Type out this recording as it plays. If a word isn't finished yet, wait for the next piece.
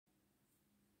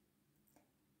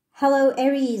Hello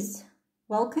Aries,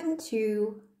 welcome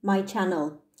to my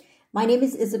channel. My name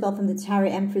is Isabelle from the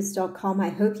TAURUS.com. I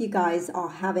hope you guys are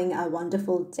having a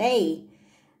wonderful day.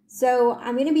 So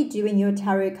I'm going to be doing your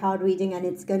tarot card reading and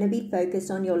it's going to be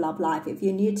focused on your love life. If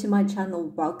you're new to my channel,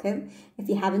 welcome. If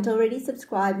you haven't already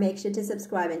subscribed, make sure to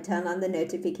subscribe and turn on the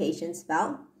notifications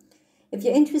bell. If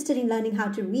you're interested in learning how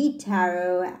to read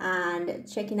tarot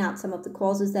and checking out some of the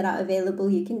courses that are available,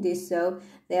 you can do so.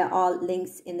 There are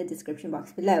links in the description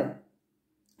box below.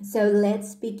 So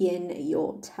let's begin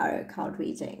your tarot card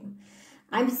reading.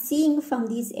 I'm seeing from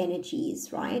these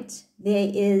energies, right? There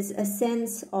is a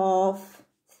sense of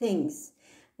things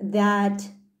that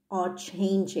are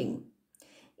changing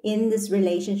in this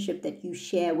relationship that you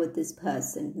share with this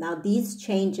person. Now, these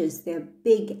changes, they're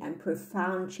big and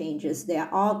profound changes. They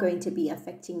are going to be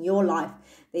affecting your life.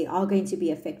 They are going to be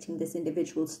affecting this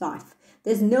individual's life.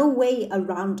 There's no way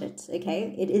around it,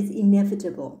 okay? It is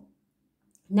inevitable.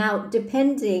 Now,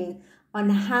 depending on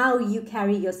how you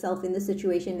carry yourself in this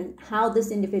situation and how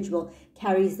this individual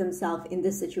carries themselves in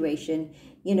this situation,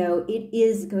 you know, it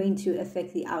is going to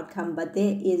affect the outcome. But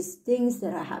there is things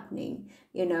that are happening,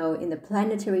 you know, in the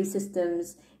planetary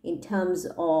systems, in terms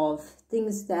of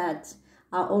things that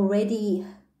are already,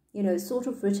 you know, sort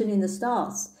of written in the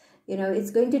stars. You know,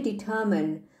 it's going to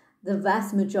determine the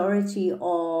vast majority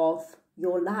of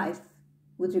your life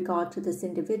with regard to this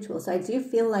individual. So I do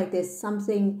feel like there's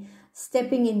something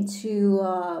stepping into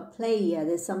play here.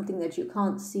 There's something that you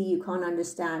can't see, you can't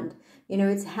understand. You know,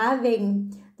 it's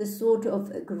having the sort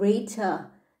of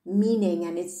greater meaning,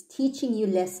 and it's teaching you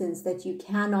lessons that you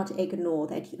cannot ignore,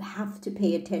 that you have to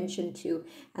pay attention to.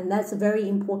 And that's very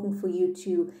important for you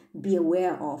to be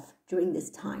aware of during this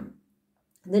time.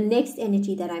 The next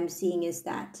energy that I'm seeing is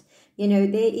that, you know,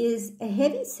 there is a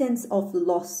heavy sense of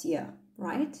loss here,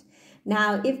 right?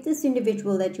 Now, if this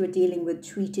individual that you're dealing with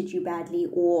treated you badly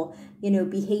or, you know,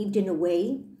 behaved in a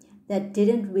way that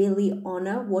didn't really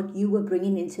honor what you were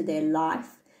bringing into their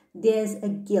life, there's a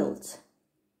guilt,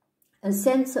 a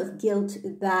sense of guilt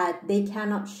that they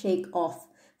cannot shake off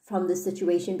from the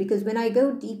situation. Because when I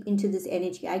go deep into this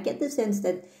energy, I get the sense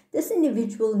that this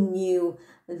individual knew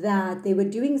that they were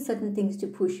doing certain things to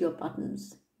push your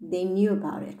buttons. They knew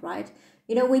about it, right?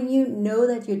 You know, when you know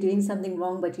that you're doing something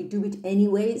wrong, but you do it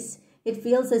anyways, it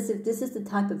feels as if this is the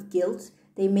type of guilt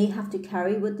they may have to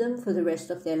carry with them for the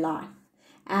rest of their life.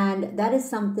 And that is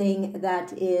something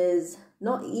that is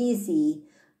not easy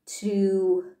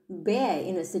to bear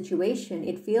in a situation.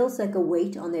 It feels like a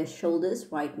weight on their shoulders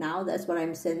right now. That's what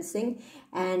I'm sensing.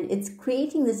 And it's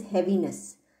creating this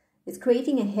heaviness. It's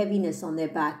creating a heaviness on their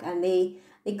back. And they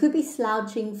could be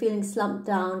slouching, feeling slumped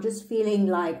down, just feeling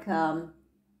like,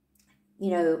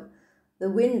 you know, the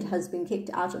wind has been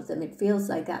kicked out of them. It feels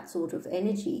like that sort of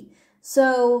energy.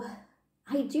 So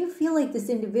I do feel like this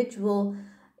individual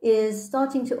is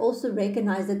starting to also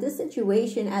recognize that this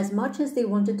situation, as much as they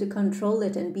wanted to control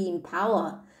it and be in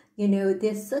power, you know,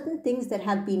 there's certain things that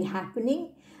have been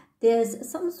happening. There's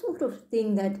some sort of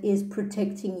thing that is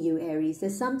protecting you, Aries.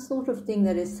 There's some sort of thing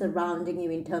that is surrounding you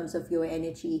in terms of your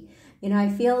energy. You know, I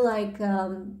feel like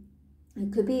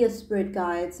it could be your spirit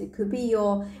guides. It could be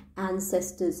your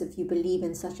ancestors, if you believe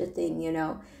in such a thing, you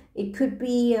know. It could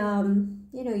be,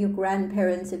 you know, your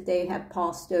grandparents if they have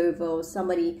passed over, or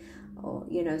somebody, or,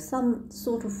 you know, some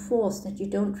sort of force that you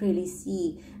don't really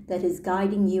see that is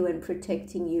guiding you and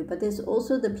protecting you. But there's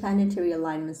also the planetary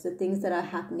alignments, the things that are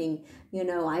happening. You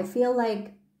know, I feel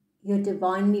like you're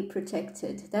divinely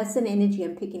protected. That's an energy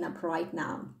I'm picking up right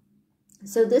now.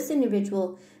 So this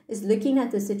individual is looking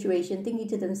at the situation, thinking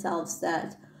to themselves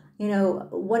that, you know,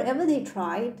 whatever they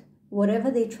tried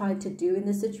to do in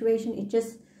the situation, it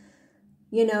just,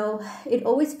 you know, it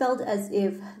always felt as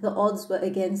if the odds were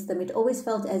against them. It always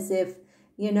felt as if,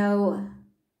 you know,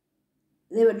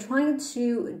 they were trying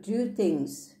to do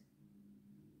things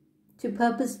to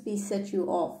purposely set you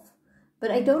off.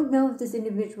 But I don't know if this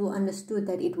individual understood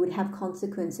that it would have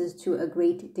consequences to a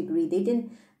great degree. They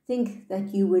didn't think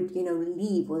that you would, you know,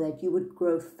 leave, or that you would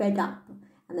grow fed up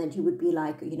and that you would be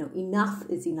like, you know, enough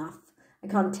is enough. I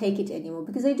can't take it anymore.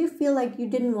 Because I do feel like you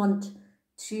didn't want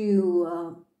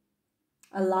to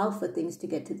allow for things to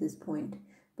get to this point.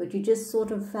 But you just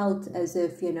sort of felt as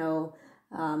if, you know,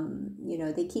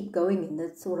 they keep going in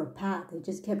that sort of path. They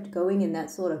just kept going in that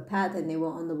sort of path and they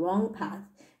were on the wrong path.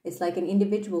 It's like an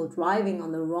individual driving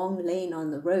on the wrong lane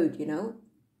on the road, you know.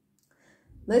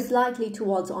 Most likely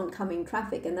towards oncoming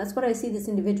traffic. And that's what I see this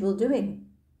individual doing,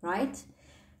 right?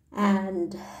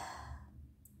 And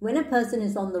when a person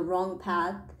is on the wrong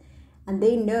path and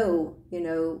they know, you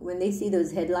know, when they see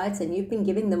those headlights and you've been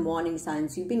giving them warning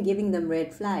signs, you've been giving them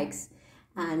red flags,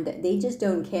 and they just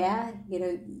don't care. You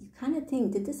know, you kind of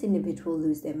think, did this individual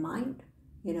lose their mind?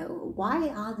 You know, why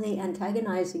are they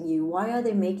antagonizing you? Why are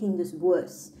they making this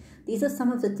worse? These are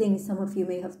some of the things some of you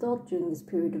may have thought during this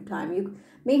period of time. You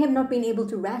may have not been able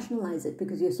to rationalize it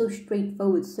because you're so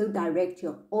straightforward, so direct.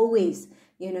 You're always,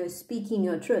 you know, speaking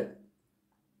your truth.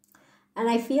 And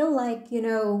I feel like, you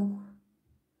know,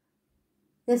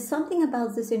 there's something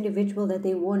about this individual that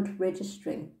they weren't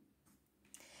registering.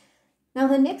 Now,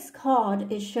 the next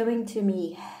card is showing to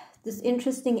me this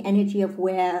interesting energy of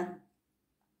where,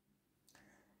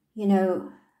 you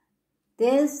know,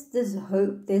 there's this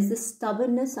hope, there's this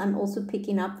stubbornness I'm also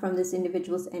picking up from this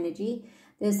individual's energy.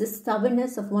 There's this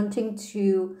stubbornness of wanting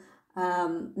to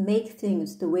make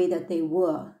things the way that they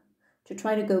were, to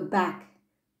try to go back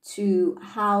to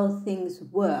how things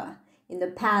were in the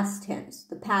past tense,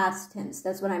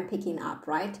 that's what I'm picking up,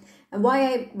 right? And why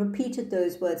I repeated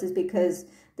those words is because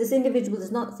this individual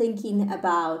is not thinking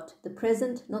about the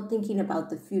present, not thinking about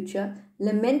the future,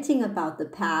 lamenting about the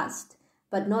past,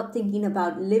 but not thinking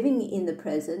about living in the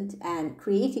present and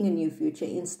creating a new future.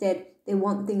 Instead, they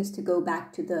want things to go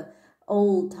back to the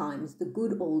old times, the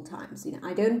good old times. You know,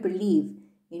 I don't believe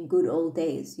in good old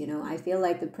days. You know, I feel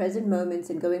like the present moments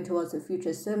and going towards the future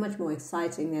is so much more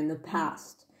exciting than the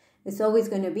past. It's always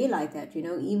going to be like that, you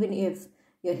know, even if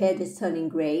your head is turning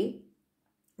gray,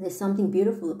 there's something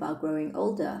beautiful about growing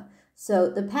older. So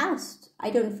the past, I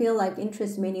don't feel like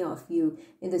interests many of you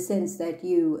in the sense that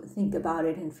you think about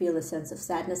it and feel a sense of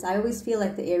sadness. I always feel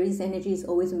like the Aries energy is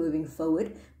always moving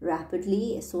forward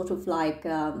rapidly, sort of like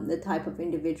the type of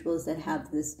individuals that have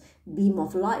this beam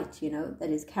of light, you know, that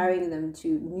is carrying them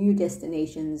to new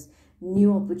destinations,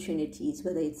 new opportunities,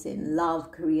 whether it's in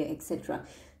love, career, etc.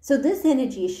 So this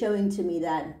energy is showing to me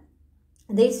that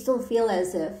they still feel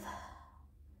as if,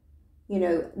 you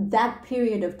know, that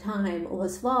period of time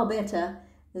was far better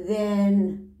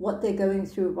than what they're going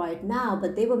through right now,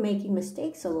 but they were making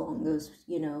mistakes along those,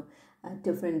 you know,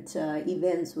 different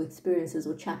events or experiences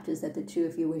or chapters that the two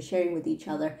of you were sharing with each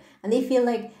other. And they feel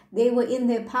like they were in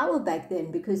their power back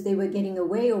then because they were getting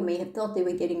away, or may have thought they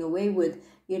were getting away with,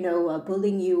 you know,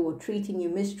 bullying you or treating you,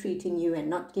 mistreating you, and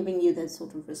not giving you that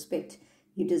sort of respect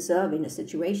you deserve in a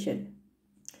situation.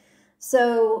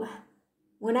 So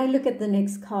when I look at the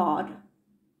next card,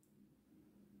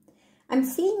 I'm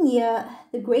seeing here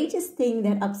the greatest thing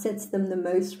that upsets them the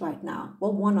most right now,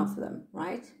 well, one of them,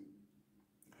 right,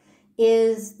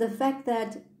 is the fact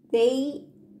that they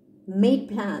made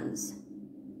plans.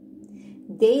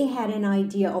 They had an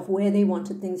idea of where they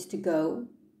wanted things to go,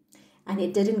 and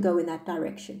it didn't go in that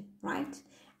direction, right?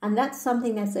 And that's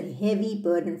something that's a heavy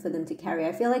burden for them to carry.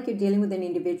 I feel like you're dealing with an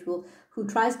individual who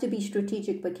tries to be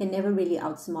strategic but can never really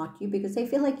outsmart you because they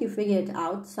feel like you figure it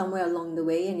out somewhere along the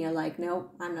way and you're like,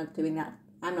 no, I'm not doing that.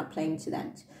 I'm not playing to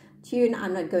that tune.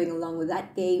 I'm not going along with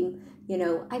that game. You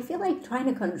know, I feel like trying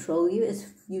to control you is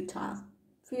futile.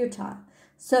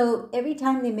 So every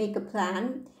time they make a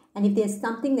plan, and if there's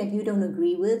something that you don't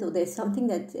agree with, or there's something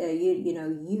that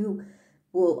you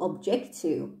will object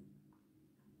to,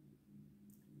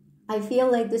 I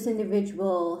feel like this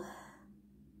individual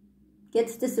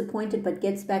gets disappointed but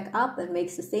gets back up and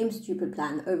makes the same stupid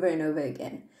plan over and over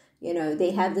again. You know,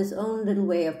 they have this own little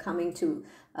way of coming to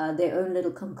their own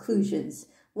little conclusions.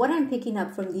 What I'm picking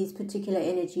up from these particular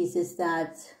energies is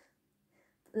that,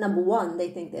 number one, they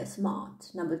think they're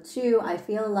smart. Number two, I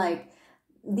feel like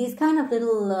these kind of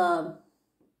little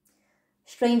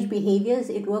strange behaviors,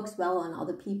 it works well on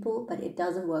other people, but it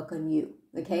doesn't work on you,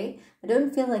 okay? I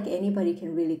don't feel like anybody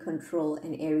can really control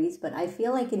an Aries, but I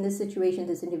feel like in this situation,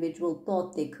 this individual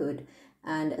thought they could,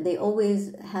 and they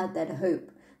always had that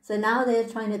hope. So now they're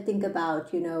trying to think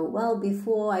about, you know, well,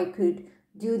 before I could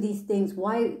do these things,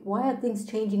 why are things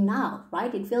changing now,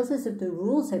 right? It feels as if the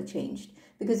rules have changed,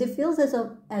 because it feels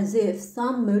as if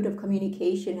some mode of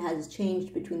communication has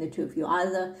changed between the two of you.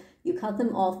 Either you cut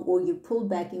them off or you pulled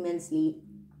back immensely.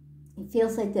 It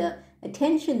feels like the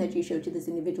attention that you show to this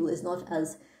individual is not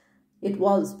as it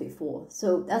was before.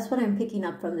 So that's what I'm picking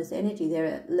up from this energy.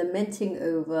 They're lamenting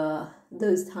over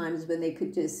those times when they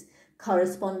could just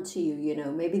correspond to you, you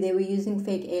know. Maybe they were using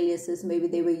fake aliases, maybe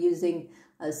they were using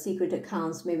secret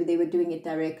accounts, maybe they were doing it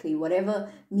directly.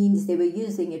 Whatever means they were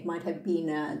using, it might have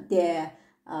been their,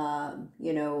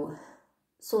 you know,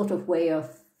 sort of way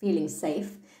of feeling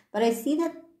safe. But I see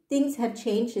that things have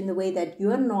changed in the way that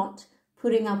you're not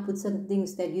putting up with certain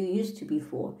things that you used to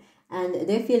before. And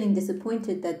they're feeling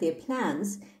disappointed that their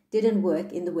plans didn't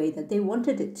work in the way that they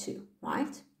wanted it to,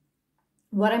 right?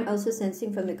 What I'm also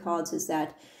sensing from the cards is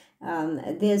that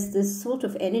there's this sort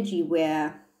of energy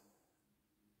where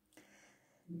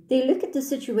they look at the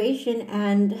situation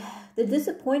and the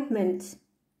disappointment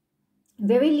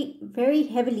very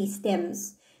heavily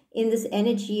stems in this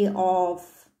energy of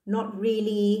not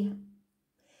really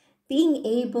being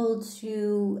able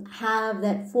to have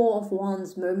that Four of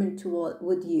Wands moment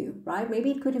with you, right?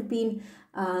 Maybe it could have been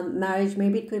marriage,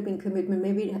 maybe it could have been commitment,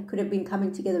 maybe it could have been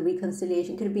coming together,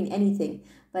 reconciliation, could have been anything.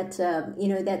 But, you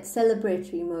know, that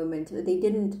celebratory moment, they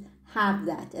didn't have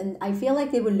that. And I feel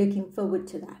like they were looking forward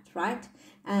to that, right?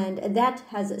 And that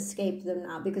has escaped them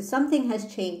now because something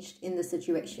has changed in the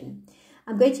situation.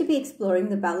 I'm going to be exploring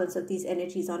the balance of these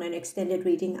energies on an extended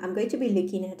reading. I'm going to be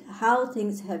looking at how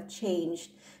things have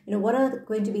changed. You know, what are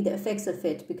going to be the effects of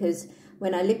it? Because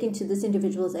when I look into this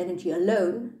individual's energy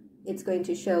alone, it's going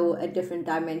to show a different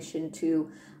dimension to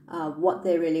what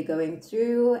they're really going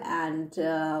through and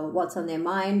what's on their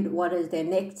mind, what is their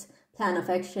next plan of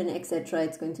action, etc.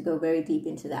 It's going to go very deep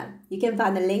into that. You can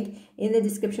find the link in the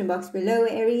description box below,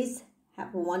 Aries.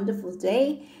 Have a wonderful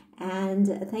day, and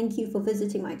thank you for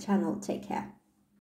visiting my channel. Take care.